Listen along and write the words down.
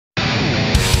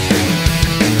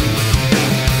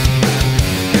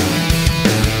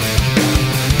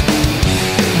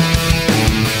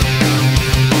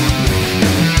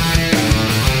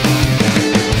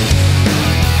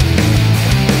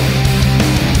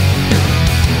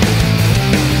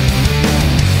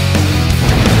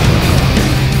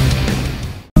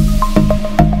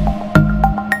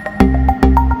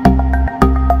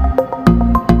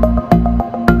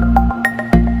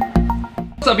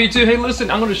YouTube? Hey,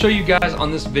 listen, I'm going to show you guys on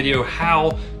this video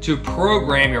how to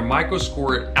program your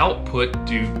Microsquirt output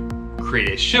to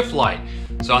create a shift light.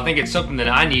 So I think it's something that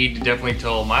I need to definitely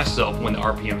tell myself when the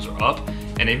RPMs are up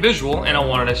and a visual, and I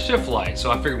wanted a shift light. So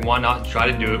I figured why not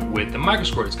try to do it with the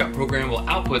Microsquirt. It's got programmable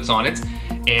outputs on it,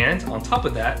 and on top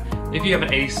of that, if you have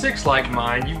an 86 like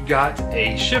mine, you've got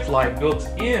a shift light built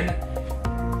in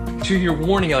to your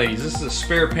warning LEDs. This is a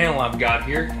spare panel I've got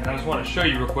here, and I just want to show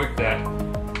you real quick that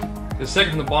the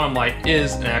second from the bottom light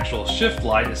is an actual shift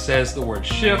light. It says the word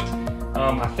shift.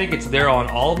 I think it's there on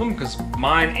all of them because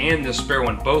mine and the spare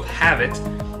one both have it,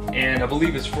 and I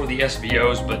believe it's for the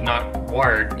SBOs but not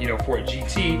wired, you know, for a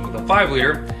GT with a 5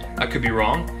 liter. I could be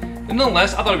wrong, but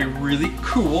nonetheless I thought it'd be really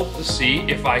cool to see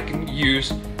if I can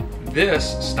use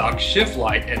this stock shift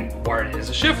light and wire it as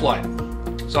a shift light.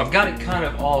 So I've got it kind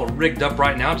of all rigged up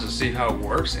right now to see how it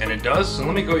works, and it does. So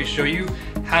let me go and show you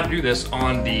how to do this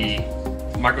on the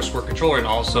Microsquirt controller and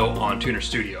also on Tuner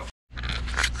Studio.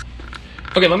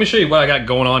 Okay, let me show you what I got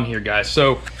going on here, guys.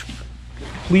 So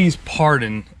please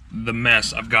pardon the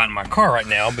mess I've got in my car right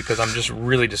now because I'm just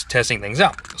really testing things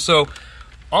out. So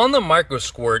on the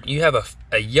Microsquirt, you have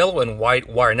a yellow and white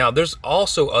wire. Now there's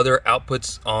also other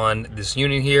outputs on this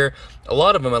unit here. A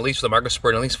lot of them, at least for the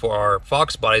Microsquirt, at least for our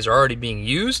Fox bodies, are already being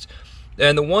used.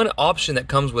 And the one option that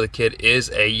comes with a kit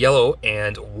is a yellow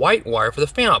and white wire for the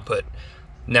fan output.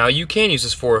 Now you can use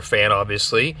this for a fan,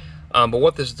 obviously, but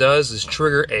what this does is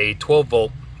trigger a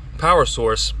 12-volt power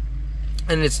source,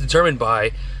 and it's determined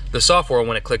by the software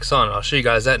when it clicks on. I'll show you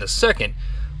guys that in a second.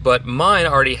 But mine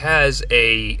already has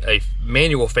a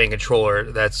manual fan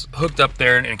controller that's hooked up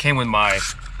there, and it came with my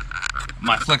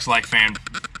Flex-like fan.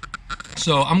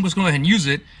 So I'm just going to go ahead and use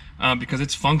it because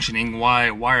it's functioning. Why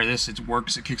wire this? It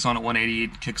works. It kicks on at 180.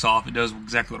 It kicks off. It does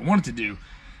exactly what I want it to do.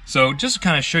 So just to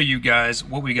kind of show you guys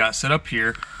what we got set up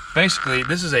here, basically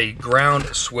this is a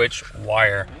ground switch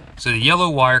wire. So the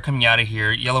yellow wire coming out of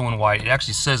here, yellow and white, it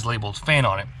actually says labeled fan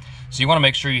on it. So you want to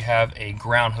make sure you have a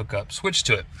ground hookup switch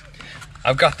to it.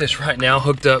 I've got this right now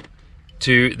hooked up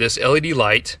to this LED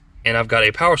light, and I've got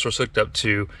a power source hooked up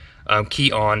to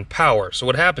key on power. So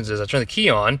what happens is I turn the key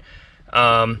on.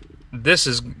 This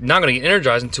is not going to get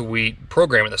energized until we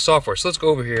program it in the software. So let's go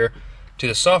over here to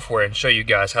the software and show you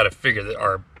guys how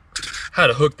to how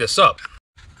to hook this up.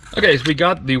 Okay, so we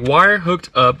got the wire hooked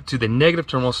up to the negative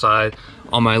terminal side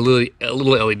on my little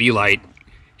LED light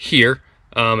here.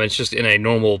 It's just in a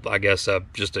normal, I guess,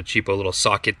 just a cheapo little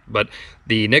socket, but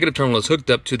the negative terminal is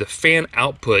hooked up to the fan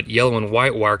output yellow and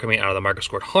white wire coming out of the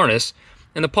Microsquirt harness,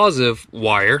 and the positive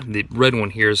wire, the red one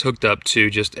here, is hooked up to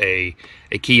just a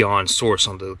key on source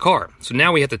onto the car. So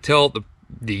now we have to tell the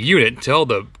unit, tell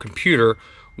the computer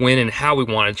when and how we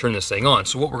want to turn this thing on.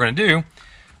 So what we're going to do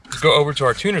is go over to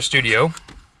our Tuner Studio.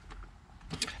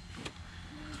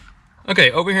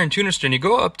 Okay, over here in Tuner Studio,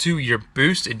 go up to your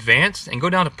Boost Advanced and go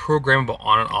down to Programmable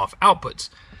On and Off Outputs.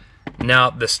 Now,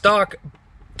 the stock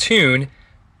tune,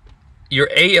 your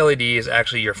A LED is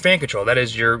actually your fan control. That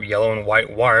is your yellow and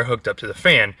white wire hooked up to the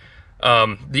fan.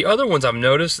 The other ones I've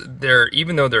noticed,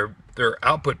 even though they're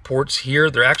output ports here,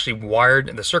 they're actually wired,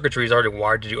 and the circuitry is already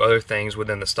wired to do other things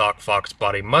within the stock Fox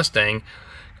body Mustang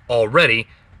already.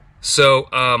 So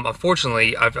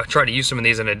unfortunately, I've tried to use some of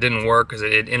these and it didn't work because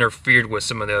it interfered with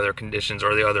some of the other conditions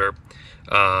or the other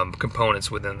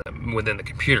components within the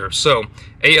computer. So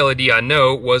ALED, I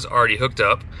know, was already hooked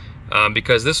up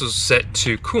because this was set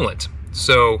to coolant.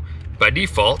 So by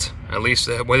default, at least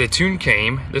the way the tune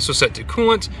came, this was set to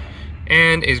coolant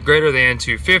and is greater than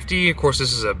 250. Of course,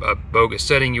 this is a bogus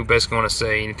setting. You basically want to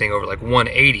say anything over like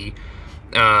 180.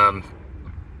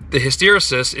 The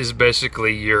hysteresis is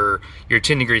basically your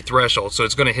 10-degree threshold, so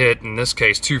it's going to hit, in this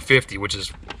case, 250, which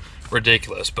is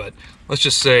ridiculous. But let's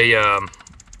just say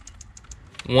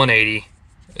 180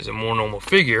 is a more normal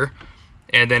figure,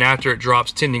 and then after it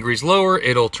drops 10 degrees lower,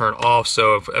 it'll turn off.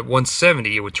 So if at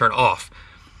 170, it would turn off.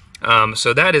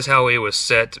 So that is how it was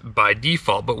set by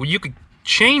default. But you could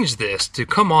change this to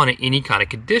come on at any kind of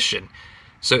condition.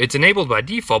 So it's enabled by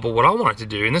default, but what I want it to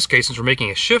do, in this case, since we're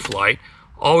making a shift light,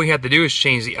 all we have to do is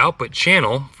change the output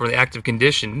channel from the active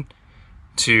condition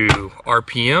to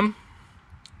RPM.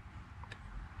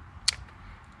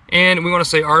 And we want to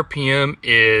say RPM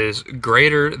is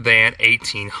greater than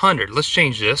 1800. Let's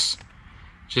change this,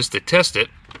 just to test it,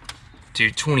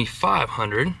 to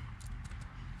 2500.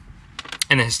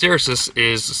 And the hysteresis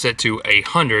is set to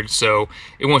 100, so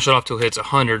it won't shut off till it hits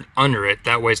 100 under it.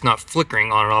 That way it's not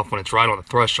flickering on and off when it's right on the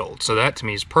threshold. So that, to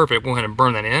me, is perfect. We'll go ahead and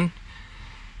burn that in.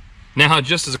 Now,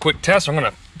 just as a quick test, I'm going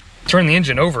to turn the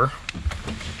engine over.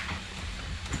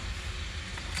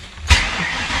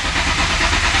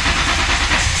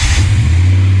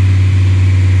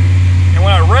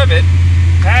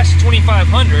 past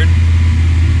 2500,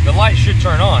 the light should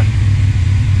turn on.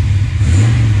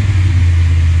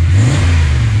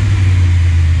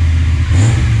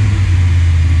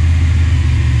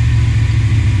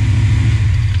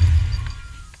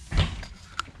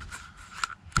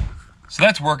 So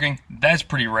that's working. That's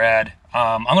pretty rad.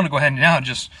 I'm gonna go ahead and now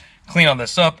just clean all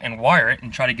this up and wire it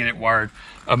and try to get it wired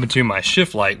up into my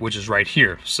shift light, which is right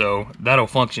here. So that'll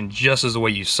function just as the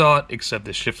way you saw it, except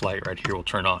the shift light right here will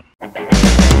turn on.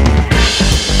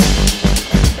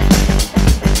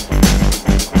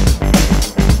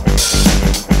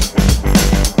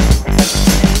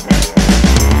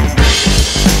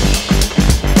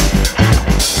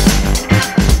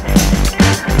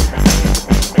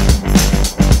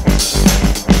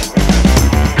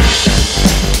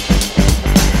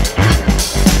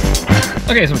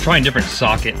 Okay, so I'm trying different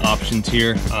socket options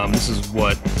here. This is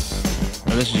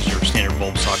just your standard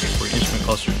bulb socket for your instrument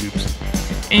cluster dupes.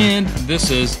 And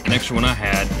this is an extra one I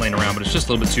had laying around, but it's just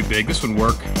a little bit too big. This would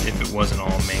work if it wasn't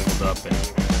all mangled up and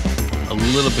a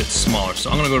little bit smaller. So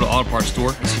I'm gonna go to the auto parts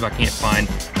store and see if I can't find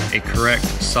a correct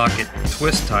socket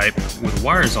twist type with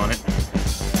wires on it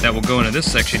that will go into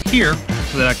this section here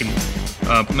so that I can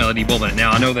put my LED bulb in it.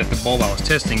 Now I know that the bulb I was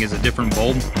testing is a different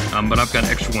bulb, but I've got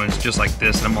extra ones just like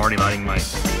this, and I'm already lighting my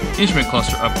instrument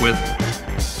cluster up with.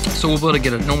 So we'll be able to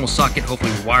get a normal socket,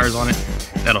 hopefully with wires on it,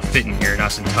 that'll fit in here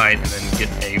nice and tight, and then get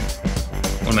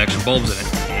one of my extra bulbs in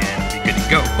it, and be good to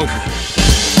go, hopefully.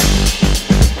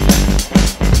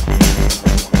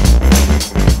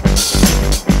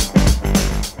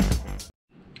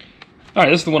 All right,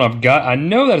 this is the one I've got. I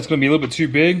know that it's going to be a little bit too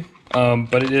big,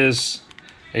 but it is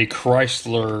a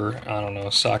Chrysler, I don't know,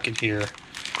 socket here.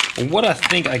 But what I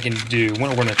think I can do, what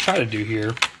we're going to try to do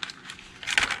here,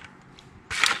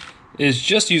 is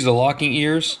just use the locking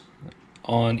ears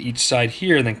on each side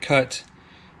here and then cut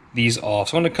these off.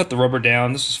 So I'm going to cut the rubber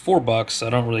down. This is $4, so I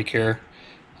don't really care.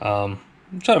 I'll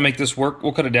try to make this work.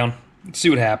 We'll cut it down. Let's see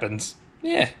what happens.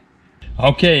 Yeah.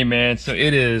 Okay, man, so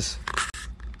it is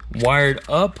wired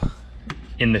up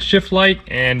in the shift light,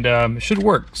 and it should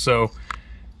work. So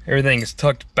everything is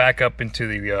tucked back up into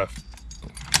the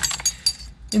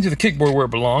kickboard where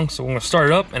it belongs. So I'm going to start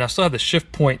it up, and I still have the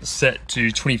shift point set to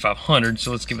 2500,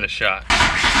 so let's give it a shot.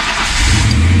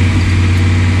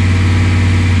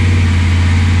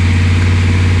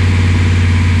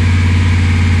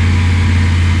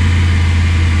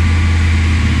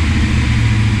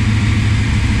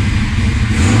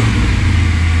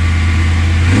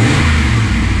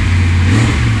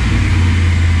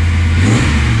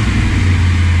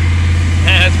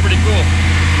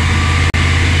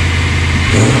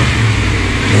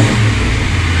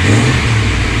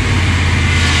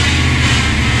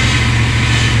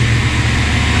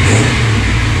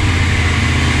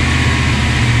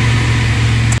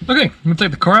 Okay, I'm gonna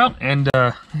take the car out, and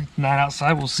not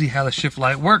outside, we'll see how the shift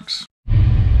light works.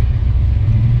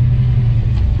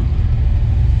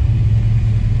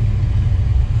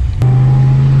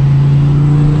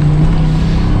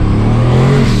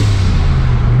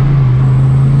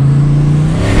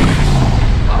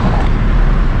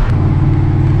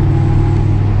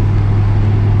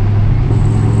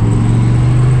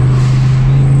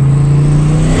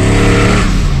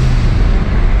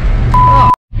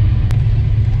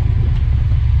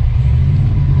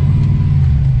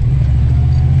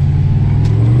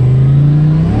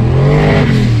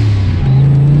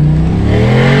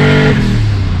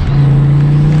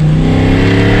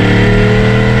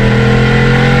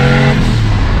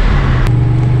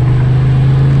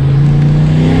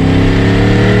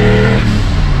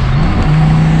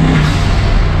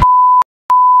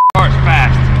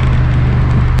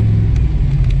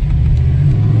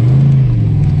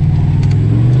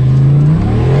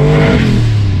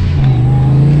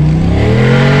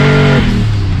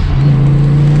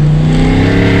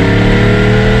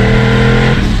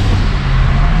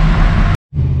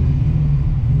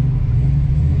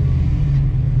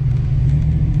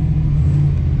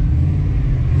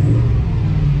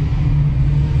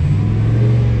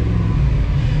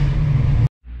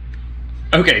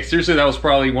 Okay, seriously, that was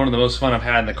probably one of the most fun I've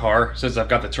had in the car since I've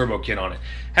got the turbo kit on it.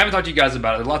 Haven't talked to you guys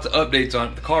about it. There's lots of updates on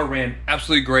it. The car ran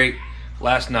absolutely great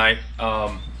last night.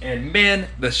 And man,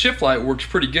 the shift light works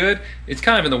pretty good. It's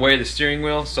kind of in the way of the steering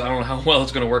wheel, so I don't know how well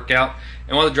it's going to work out.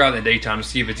 And I want to drive in the daytime to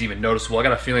see if it's even noticeable. I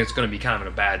got a feeling it's going to be kind of in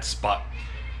a bad spot.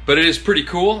 But it is pretty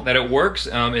cool that it works.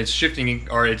 It's shifting,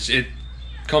 or it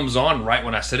comes on right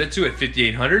when I set it to at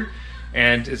 5800,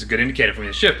 and it's a good indicator for me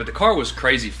to shift. But the car was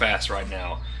crazy fast right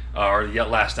now. Or yet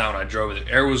last night when I drove it.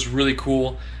 The air was really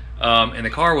cool, and the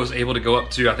car was able to go up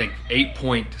to, I think,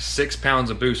 8.6 pounds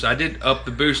of boost. I did up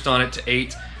the boost on it to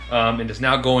 8 and it's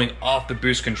now going off the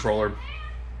boost controller.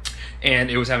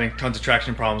 And it was having tons of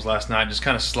traction problems last night, just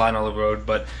kind of sliding on the road.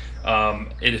 But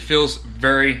it feels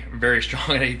very, very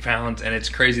strong at 8 pounds, and it's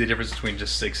crazy the difference between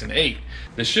just 6 and 8.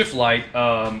 The shift light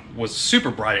was super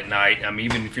bright at night. I mean,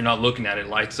 even if you're not looking at it, it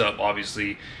lights up.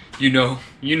 Obviously, you know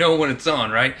when it's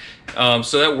on, right?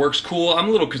 So that works cool. I'm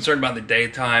a little concerned about the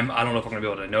daytime. I don't know if I'm gonna be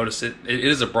able to notice it. It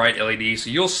is a bright LED,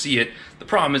 so you'll see it. The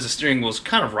problem is the steering wheel's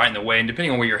kind of right in the way, and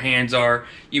depending on where your hands are,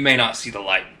 you may not see the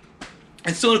light.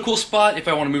 It's still in a cool spot. If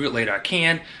I want to move it later, I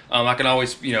can. I can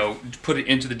always, put it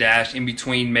into the dash in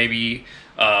between maybe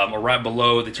or right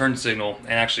below the turn signal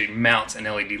and actually mount an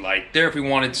LED light there if we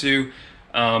wanted to.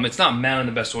 It's not mounted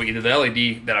the best way either. The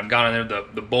LED that I've got in there,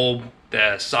 the bulb,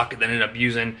 the socket that I ended up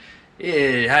using,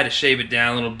 it had to shave it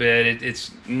down a little bit.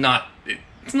 It's not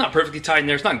perfectly tight in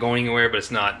there. It's not going anywhere, but it's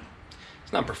not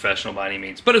professional by any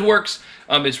means, but it works.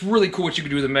 It's really cool what you can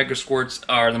do with the Microsquirts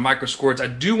or the Microsquirts. I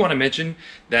do want to mention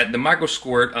that the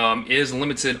Microsquirt is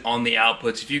limited on the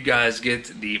outputs. If you guys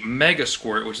get the Mega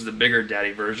Squirt, which is the bigger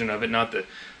daddy version of it, not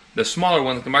the smaller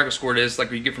one that the Microsquirt is, like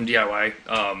what you get from DIY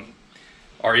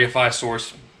or EFI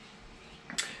source,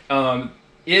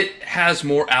 it has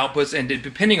more outputs, and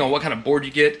depending on what kind of board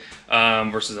you get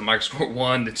versus the Microsquirt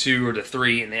 1, the 2, or the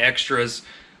 3, and the extras,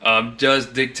 does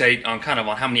dictate on kind of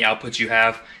on how many outputs you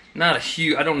have. Not a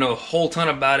huge, I don't know a whole ton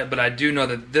about it, but I do know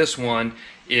that this one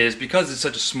is, because it's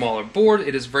such a smaller board,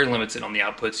 it is very limited on the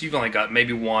outputs. You've only got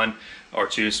maybe 1 or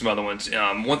 2, some other ones.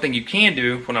 One thing you can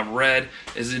do, when I've read,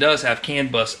 is it does have CAN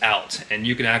bus out, and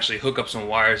you can actually hook up some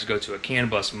wires to go to a CAN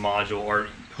bus module, or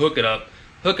hook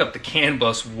up the CAN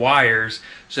bus wires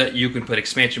so that you can put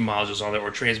expansion modules on it,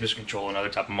 or transmission control and other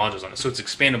type of modules on it. So it's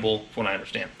expandable, from what I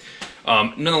understand.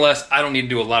 Nonetheless, I don't need to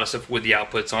do a lot of stuff with the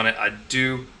outputs on it. I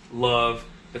do love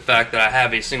the fact that I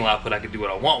have a single output. I can do what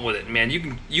I want with it. Man, you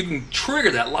can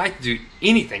trigger that light to do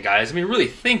anything, guys. I mean, really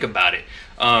think about it.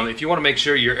 If you want to make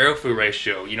sure your air-fuel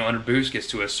ratio, under boost gets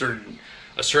to a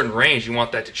certain range, you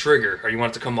want that to trigger, or you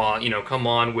want it to come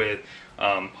on with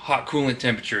hot coolant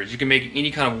temperatures. You can make any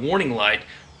kind of warning light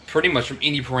pretty much from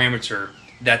any parameter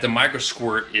that the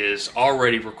Microsquirt is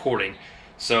already recording.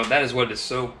 So that is what is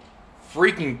so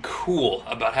freaking cool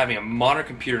about having a modern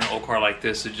computer in an old car like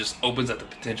this. It just opens up the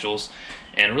potentials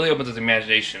and really opens up the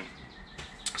imagination.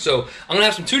 So I'm gonna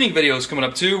have some tuning videos coming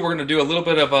up too. We're gonna do a little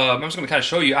bit of I'm just gonna kind of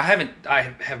show you.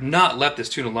 I have not left this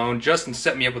tune alone. Justin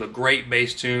set me up with a great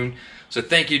bass tune, so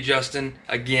thank you, Justin,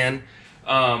 again.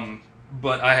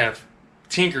 But I have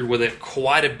tinkered with it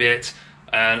quite a bit,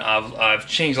 and I've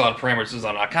changed a lot of parameters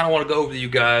on it. I kind of want to go over to you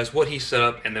guys what he set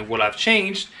up and then what I've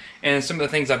changed, and some of the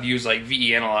things I've used, like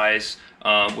VE Analyze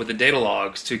with the data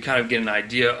logs, to kind of get an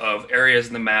idea of areas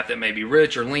in the map that may be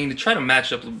rich or lean, to try to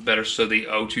match up a little better so the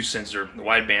O2 sensor, the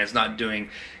wideband, is not doing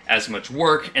as much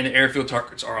work, and the airfield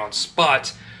targets are on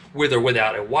spot with or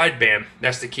without a wideband.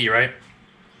 That's the key, right?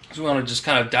 So we want to just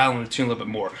kind of dial in the tune a little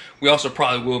bit more. We also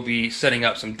probably will be setting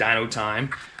up some dyno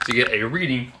time to get a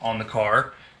reading on the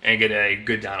car and get a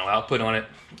good dyno output on it,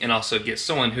 and also get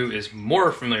someone who is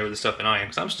more familiar with the stuff than I am,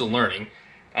 because I'm still learning,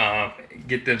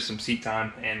 get them some seat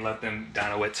time and let them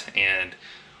dyno it and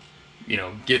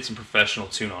get some professional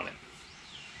tune on it.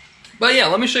 But yeah,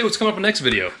 let me show you what's coming up in the next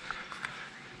video.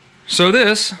 So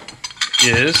this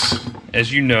is,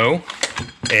 as you know,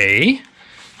 a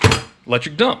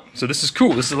electric dump. So this is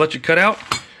cool. This is electric cutout,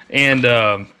 and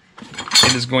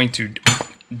it is going to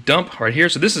dump right here.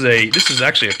 So this is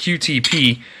actually a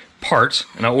QTP part,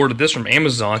 and I ordered this from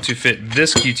Amazon to fit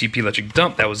this QTP electric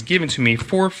dump that was given to me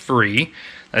for free.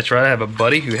 That's right, I have a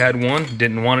buddy who had one,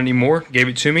 didn't want any more, gave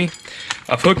it to me.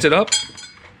 I've hooked it up.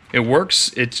 It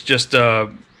works. It's just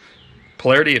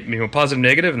polarity, positive,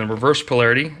 negative, and the reverse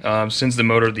polarity sends the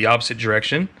motor the opposite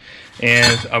direction.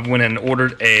 And I went and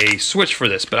ordered a switch for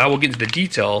this, but I will get into the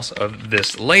details of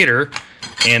this later,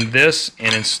 and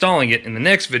installing it in the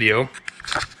next video.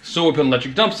 So we're putting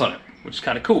electric dumps on it, which is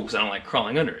kind of cool because I don't like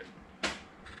crawling under it.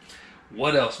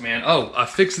 What else, man? Oh, I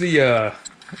fixed the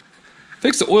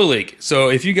oil leak. So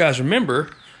if you guys remember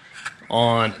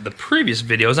on the previous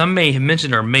videos, I may have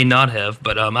mentioned or may not have,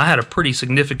 but I had a pretty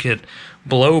significant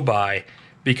blow-by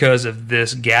because of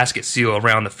this gasket seal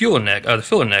around the filler neck,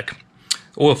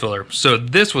 oil filler. So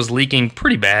this was leaking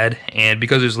pretty bad, and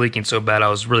because it was leaking so bad, I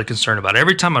was really concerned about it.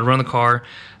 Every time I'd run the car,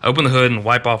 I open the hood and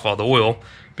wipe off all the oil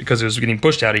because it was getting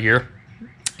pushed out of here.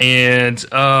 And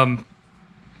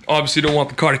obviously don't want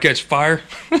the car to catch fire.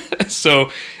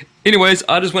 So anyways,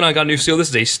 I just went out and got a new seal. This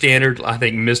is a standard, I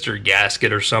think, Mr.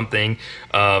 Gasket or something,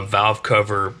 valve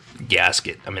cover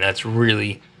gasket. I mean, that's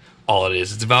really all it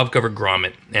is. It's a valve cover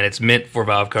grommet, and it's meant for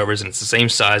valve covers, and it's the same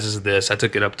size as this. I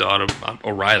took it up to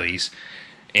O'Reilly's,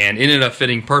 and it ended up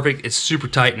fitting perfect. It's super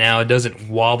tight now. It doesn't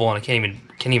wobble, and I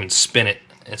can't even spin it,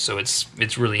 and so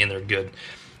it's really in there good.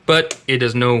 But it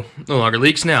does no longer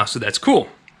leaks now, so that's cool.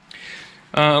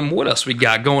 What else we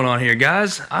got going on here,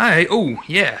 guys? Oh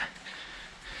yeah,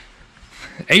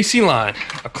 AC line.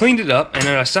 I cleaned it up, and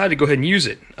then I decided to go ahead and use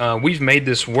it. We've made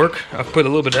this work. I've put a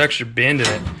little bit of extra bend in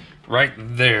it right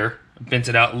there. Bent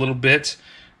it out a little bit,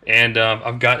 and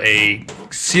I've got a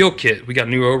seal kit. We got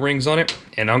new O-rings on it,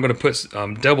 and I'm going to put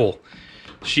double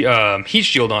heat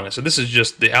shield on it. So this is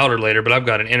just the outer layer, but I've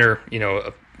got an inner,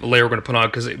 a layer we're going to put on,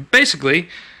 because basically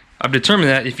I've determined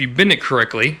that if you bend it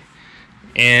correctly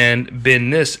and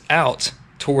bend this out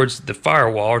towards the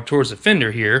firewall or towards the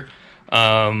fender here,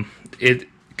 it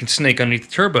can snake underneath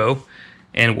the turbo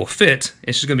and will fit.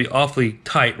 It's just going to be awfully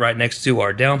tight right next to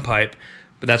our downpipe,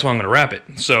 but that's why I'm going to wrap it.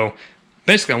 So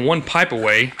basically I'm one pipe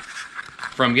away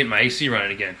from getting my AC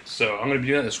running again. So I'm going to be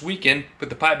doing that this weekend, put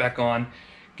the pipe back on,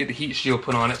 get the heat shield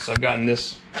put on it. So I've gotten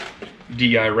this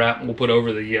DI wrap we'll put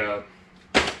over the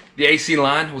AC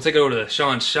line. We'll take it over to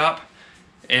Sean's shop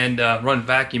and run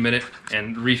vacuum in it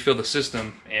and refill the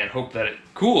system and hope that it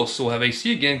cools so we'll have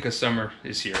AC again, because summer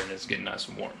is here and it's getting nice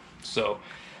and warm. So,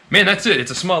 man, that's it.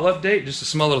 It's a small update, just a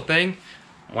small little thing.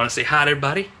 I want to say hi to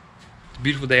everybody. It's a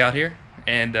beautiful day out here.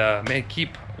 And, man,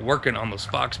 keep working on those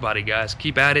Fox body, guys.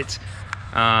 Keep at it.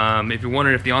 If you're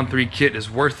wondering if the On3 kit is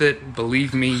worth it,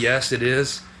 believe me, yes, it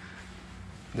is.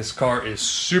 This car is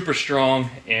super strong,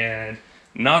 and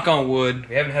knock on wood,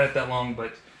 we haven't had it that long,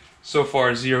 but so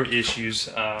far, 0 issues.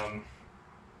 And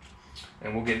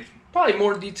we'll get probably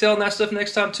more detail on that stuff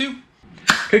next time, too.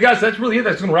 Okay, guys, that's really it.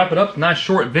 That's going to wrap it up. Nice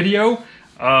short video.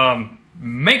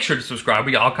 Make sure to subscribe.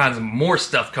 We got all kinds of more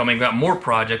stuff coming. We got more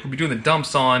projects. We'll be doing the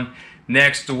dumps on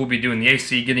next. We'll be doing the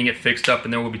AC, getting it fixed up,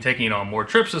 and then we'll be taking it on more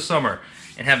trips this summer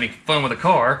and having fun with the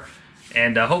car,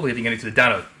 and hopefully getting it to the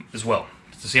dyno as well,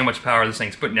 to see how much power this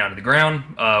thing's putting down to the ground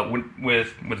with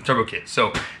the turbo kit.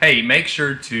 So, hey, make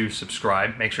sure to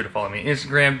subscribe. Make sure to follow me on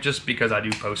Instagram, just because I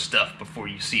do post stuff before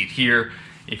you see it here.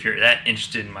 If you're that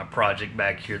interested in my project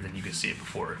back here, then you can see it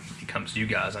before it comes to you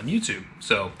guys on YouTube.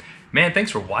 So, man,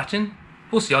 thanks for watching.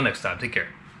 We'll see y'all next time. Take care.